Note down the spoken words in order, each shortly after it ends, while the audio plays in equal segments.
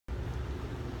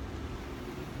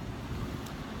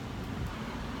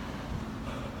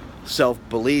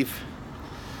self-belief,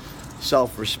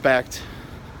 self-respect,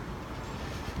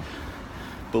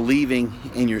 believing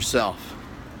in yourself.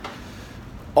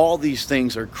 All these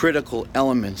things are critical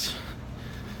elements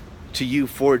to you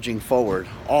forging forward.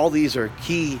 All these are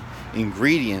key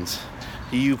ingredients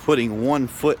to you putting one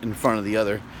foot in front of the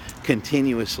other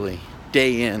continuously,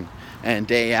 day in and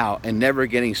day out, and never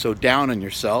getting so down on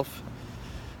yourself.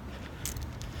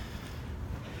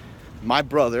 My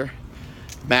brother,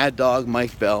 Mad Dog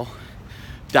Mike Bell,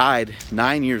 died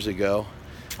 9 years ago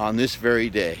on this very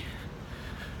day.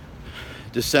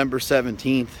 December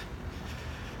 17th,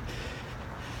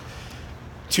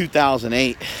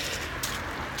 2008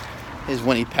 is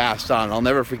when he passed on. I'll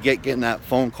never forget getting that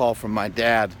phone call from my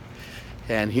dad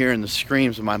and hearing the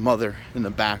screams of my mother in the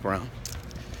background.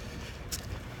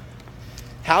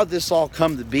 How did this all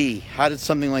come to be? How did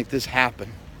something like this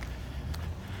happen?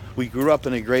 We grew up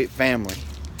in a great family.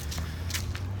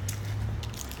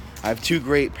 I have two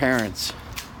great parents.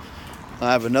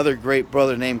 I have another great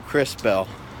brother named Chris Bell.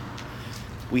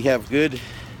 We have good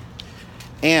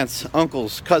aunts,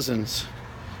 uncles, cousins.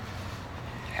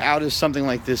 How does something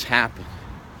like this happen?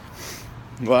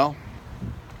 Well,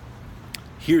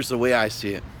 here's the way I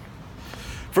see it.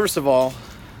 First of all,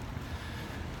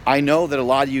 I know that a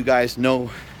lot of you guys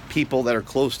know people that are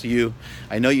close to you.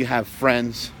 I know you have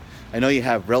friends. I know you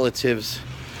have relatives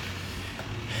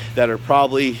that are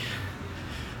probably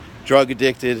drug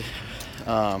addicted,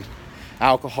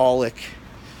 alcoholic.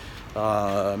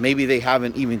 Maybe they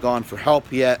haven't even gone for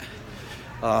help yet.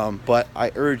 But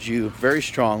I urge you very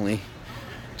strongly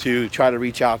to try to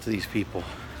reach out to these people.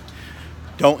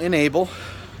 Don't enable.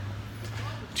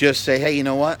 Just say, hey, you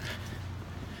know what?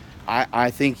 I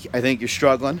think you're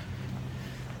struggling,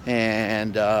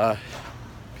 and I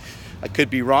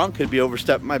could be wrong, could be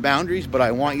overstepping my boundaries, but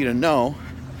I want you to know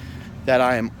that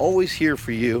I am always here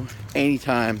for you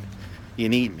anytime you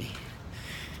need me.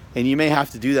 And you may have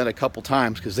to do that a couple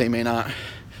times, because they may not,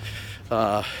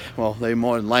 they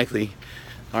more than likely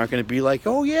aren't going to be like,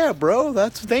 oh yeah, bro,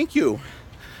 thank you.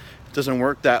 It doesn't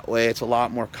work that way. It's a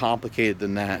lot more complicated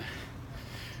than that.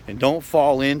 And don't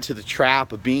fall into the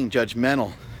trap of being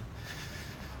judgmental.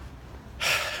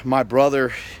 My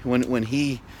brother, when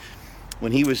he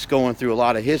was going through a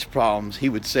lot of his problems, he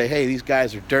would say, hey, these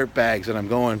guys are dirtbags that I'm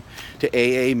going to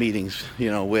AA meetings,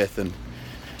 with, and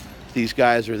these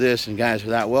guys are this and guys are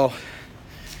that. Well,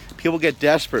 people get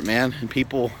desperate, man, and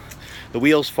the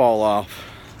wheels fall off.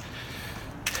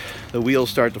 The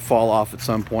wheels start to fall off at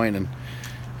some point,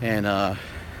 and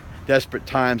desperate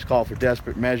times call for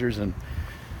desperate measures, and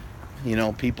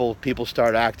people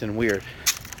start acting weird.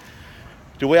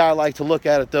 The way I like to look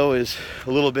at it, though, is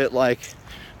a little bit like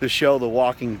the show The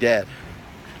Walking Dead.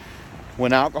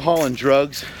 When alcohol and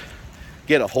drugs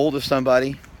get a hold of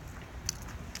somebody,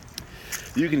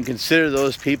 you can consider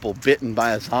those people bitten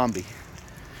by a zombie.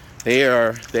 They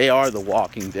are the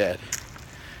Walking Dead.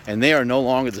 And they are no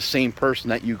longer the same person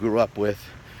that you grew up with.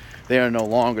 They are no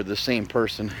longer the same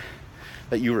person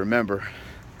that you remember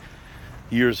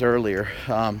years earlier.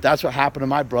 That's what happened to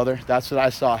my brother. That's what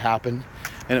I saw happen.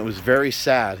 And it was very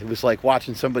sad. It was like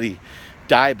watching somebody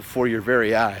die before your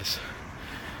very eyes.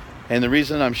 And the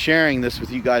reason I'm sharing this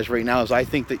with you guys right now is I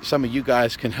think that some of you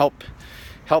guys can help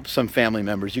some family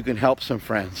members. You can help some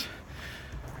friends.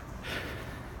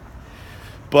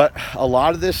 But a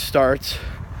lot of this starts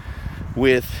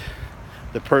with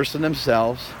the person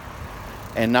themselves,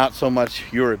 and not so much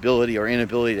your ability or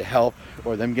inability to help,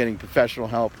 or them getting professional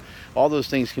help. All those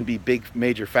things can be big,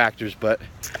 major factors, but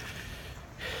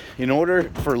in order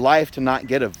for life to not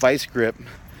get a vice grip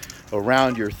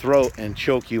around your throat and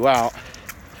choke you out,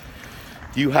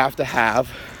 you have to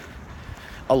have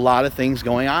a lot of things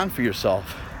going on for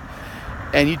yourself.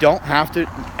 And you don't have to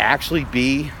actually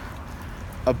be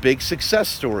a big success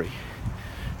story.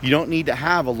 You don't need to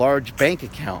have a large bank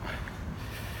account.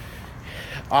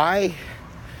 I,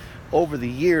 over the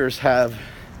years, have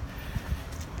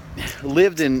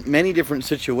lived in many different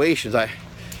situations.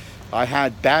 I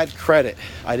had bad credit.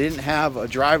 I didn't have a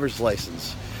driver's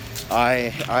license.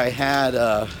 I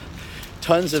had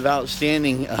tons of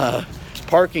outstanding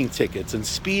parking tickets and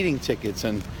speeding tickets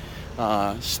and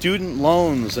student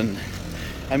loans, and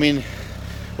I mean,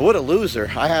 what a loser.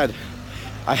 I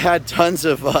had tons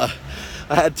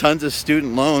of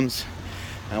student loans.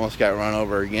 I almost got run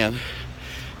over again.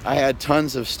 I had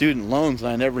tons of student loans,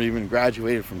 and I never even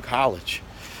graduated from college.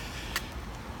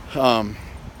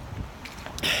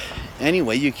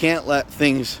 Anyway, you can't let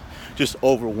things just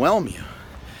overwhelm you.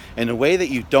 And the way that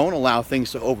you don't allow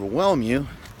things to overwhelm you,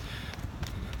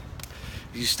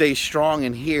 you stay strong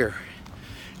in here.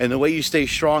 And the way you stay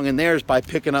strong in there is by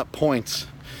picking up points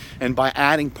and by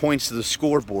adding points to the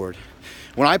scoreboard.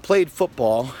 When I played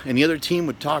football and the other team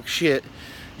would talk shit,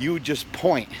 you would just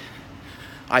point.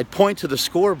 I'd point to the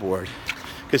scoreboard,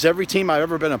 because every team I've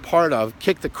ever been a part of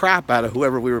kicked the crap out of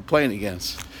whoever we were playing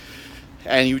against.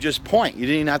 And you just point. You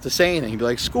didn't even have to say anything. You'd be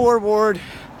like, scoreboard.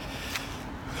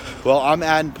 Well, I'm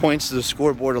adding points to the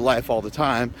scoreboard of life all the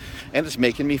time, and it's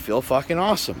making me feel fucking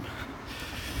awesome.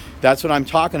 That's what I'm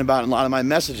talking about in a lot of my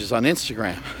messages on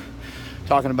Instagram.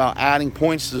 Talking about adding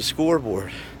points to the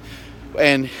scoreboard.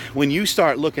 And when you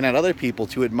start looking at other people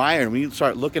to admire, and when you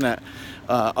start looking at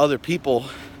other people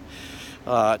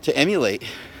to emulate,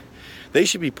 they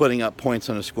should be putting up points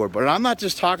on the scoreboard. And I'm not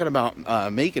just talking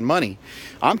about making money.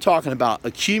 I'm talking about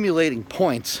accumulating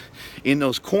points in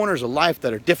those corners of life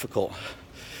that are difficult.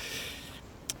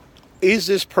 Is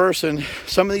this person,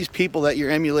 some of these people that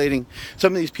you're emulating,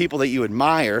 some of these people that you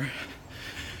admire,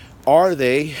 are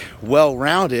they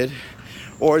well-rounded,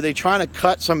 or are they trying to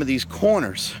cut some of these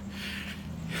corners?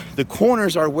 The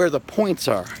corners are where the points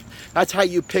are. That's how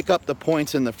you pick up the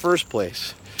points in the first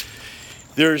place.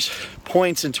 There's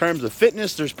points in terms of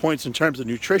fitness, there's points in terms of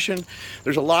nutrition.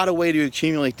 There's a lot of ways to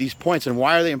accumulate these points. And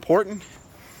why are they important?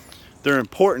 They're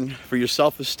important for your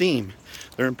self-esteem.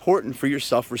 They're important for your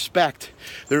self-respect.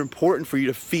 They're important for you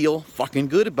to feel fucking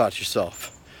good about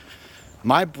yourself.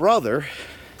 My brother,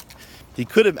 he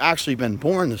could have actually been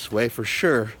born this way for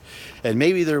sure, and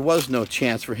maybe there was no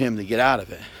chance for him to get out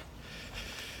of it.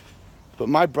 But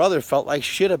my brother felt like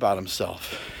shit about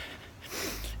himself.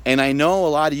 And I know a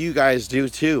lot of you guys do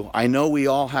too. I know we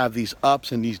all have these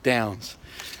ups and these downs.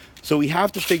 So we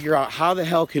have to figure out, how the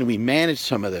hell can we manage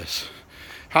some of this?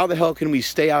 How the hell can we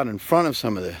stay out in front of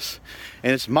some of this?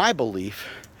 And it's my belief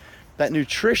that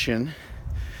nutrition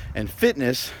and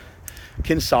fitness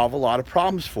can solve a lot of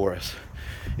problems for us.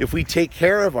 If we take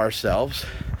care of ourselves,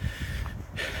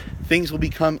 things will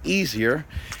become easier,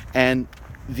 and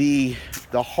the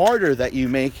harder that you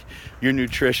make your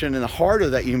nutrition and the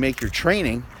harder that you make your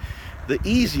training, the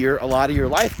easier a lot of your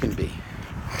life can be.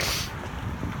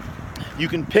 You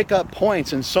can pick up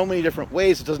points in so many different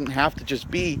ways. It doesn't have to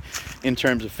just be in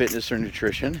terms of fitness or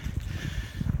nutrition,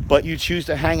 but you choose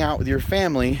to hang out with your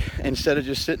family instead of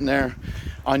just sitting there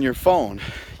on your phone.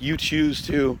 You choose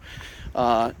to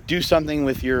do something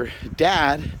with your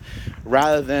dad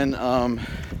rather than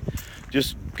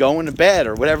just going to bed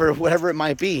or whatever it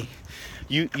might be.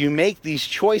 You make these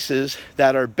choices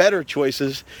that are better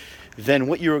choices than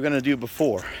what you were going to do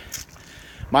before.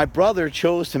 My brother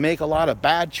chose to make a lot of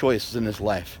bad choices in his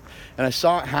life, and I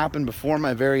saw it happen before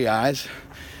my very eyes,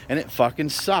 and it fucking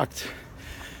sucked.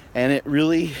 And it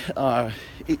really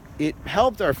it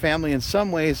helped our family in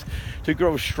some ways to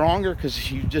grow stronger,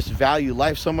 because you just value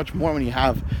life so much more when you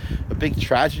have a big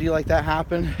tragedy like that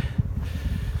happen.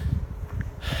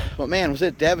 But man, was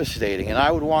it devastating, and I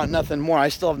would want nothing more. I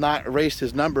still have not erased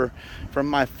his number from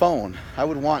my phone. I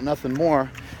would want nothing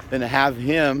more than to have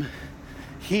him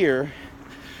here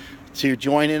to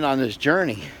join in on this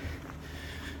journey.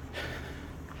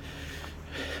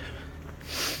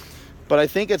 But I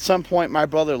think at some point my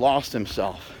brother lost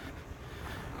himself.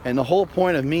 And the whole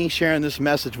point of me sharing this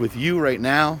message with you right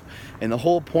now, and the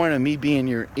whole point of me being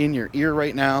in your ear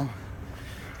right now,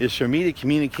 is for me to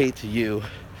communicate to you,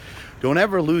 don't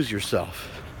ever lose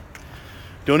yourself.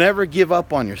 Don't ever give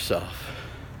up on yourself.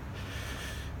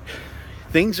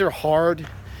 Things are hard.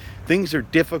 Things are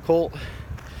difficult.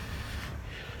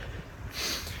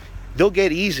 They'll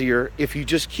get easier if you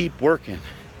just keep working,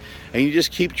 and you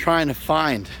just keep trying to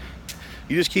find.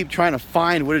 You just keep trying to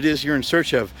find what it is you're in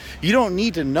search of. You don't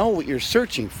need to know what you're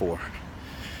searching for.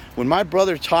 When my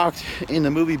brother talked in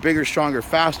the movie Bigger, Stronger,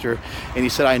 Faster, and he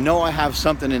said, I know I have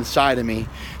something inside of me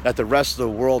that the rest of the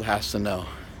world has to know.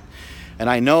 And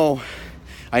I know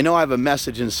I have a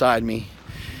message inside me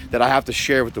that I have to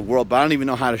share with the world, but I don't even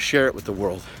know how to share it with the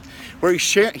world. Where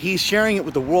he's sharing it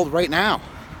with the world right now.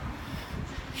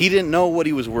 He didn't know what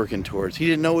he was working towards. He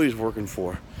didn't know what he was working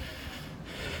for.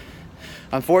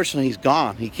 Unfortunately, he's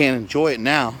gone. He can't enjoy it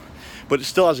now. But it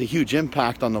still has a huge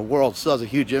impact on the world. It still has a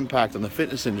huge impact on the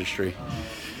fitness industry.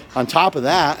 On top of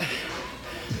that,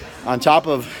 on top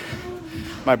of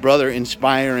my brother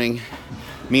inspiring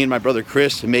me and my brother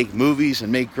Chris to make movies and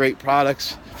make great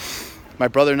products, my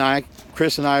brother and I,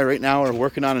 Chris and I right now are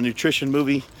working on a nutrition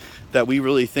movie that we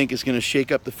really think is going to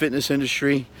shake up the fitness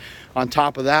industry. On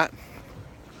top of that,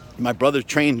 my brother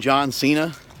trained John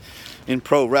Cena in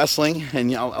pro wrestling, and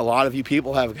you know, a lot of you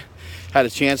people have had a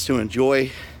chance to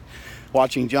enjoy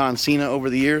watching John Cena over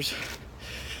the years.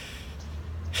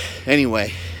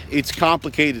 Anyway, it's a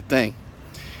complicated thing,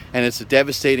 and it's a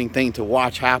devastating thing to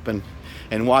watch happen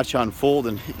and watch unfold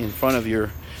in front of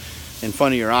your in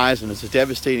front of your eyes, and it's a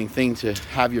devastating thing to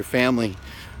have your family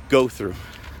go through.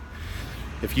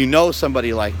 If you know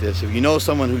somebody like this, if you know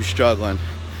someone who's struggling,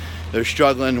 they're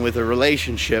struggling with a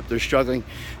relationship, they're struggling,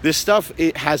 this stuff,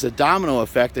 it has a domino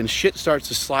effect and shit starts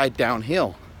to slide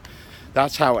downhill.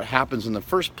 That's how it happens in the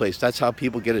first place. That's how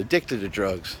people get addicted to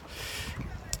drugs.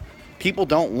 People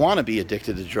don't want to be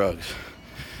addicted to drugs.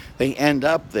 They end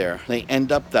up there. They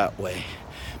end up that way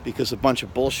because a bunch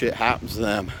of bullshit happens to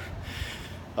them.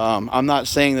 I'm not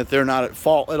saying that they're not at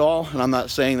fault at all, and I'm not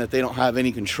saying that they don't have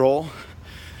any control,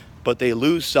 but they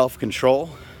lose self-control.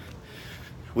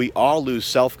 We all lose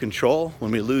self-control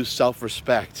when we lose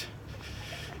self-respect.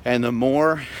 And the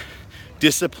more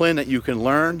discipline that you can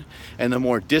learn, and the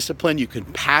more discipline you can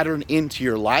pattern into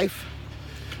your life,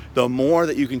 the more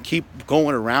that you can keep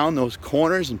going around those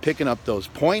corners and picking up those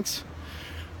points,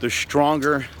 the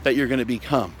stronger that you're going to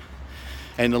become.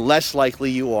 And the less likely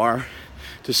you are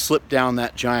to slip down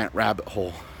that giant rabbit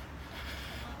hole.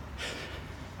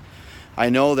 I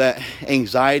know that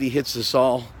anxiety hits us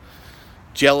all,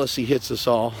 jealousy hits us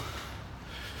all,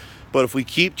 but if we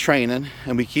keep training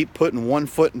and we keep putting one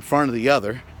foot in front of the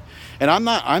other, and I'm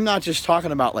not just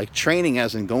talking about like training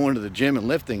as in going to the gym and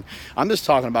lifting. I'm just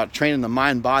talking about training the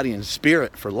mind, body, and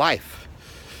spirit for life.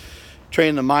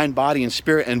 Training the mind, body, and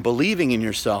spirit, and believing in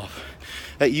yourself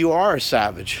that you are a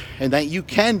savage and that you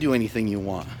can do anything you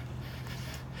want.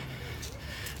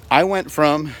 I went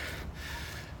from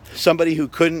somebody who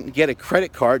couldn't get a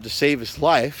credit card to save his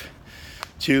life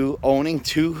to owning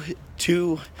two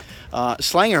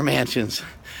Slanger mansions.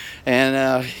 And,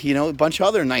 a bunch of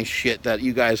other nice shit that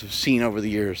you guys have seen over the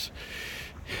years.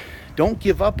 Don't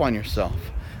give up on yourself.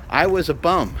 I was a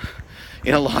bum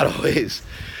in a lot of ways.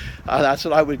 That's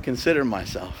what I would consider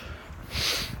myself.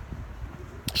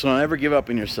 So don't ever give up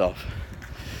on yourself.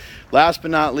 Last but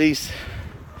not least,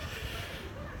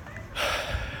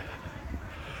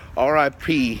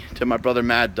 R.I.P. to my brother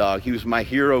Mad Dog. He was my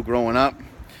hero growing up.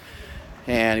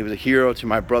 And he was a hero to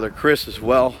my brother Chris as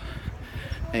well.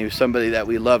 And he was somebody that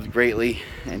we loved greatly,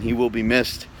 and he will be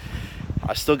missed.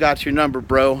 I still got your number,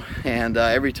 bro, and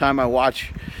every time I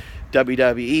watch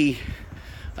WWE,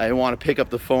 I want to pick up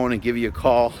the phone and give you a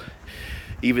call,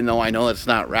 even though I know it's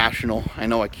not rational. I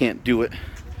know I can't do it,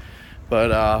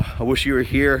 but I wish you were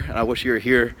here, and I wish you were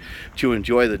here to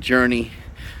enjoy the journey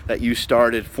that you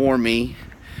started for me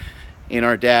in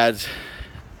our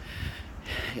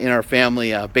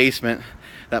family basement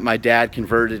that my dad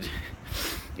converted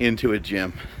into a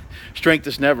gym. Strength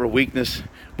is never weakness.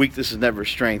 Weakness is never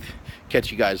strength.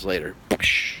 Catch you guys later.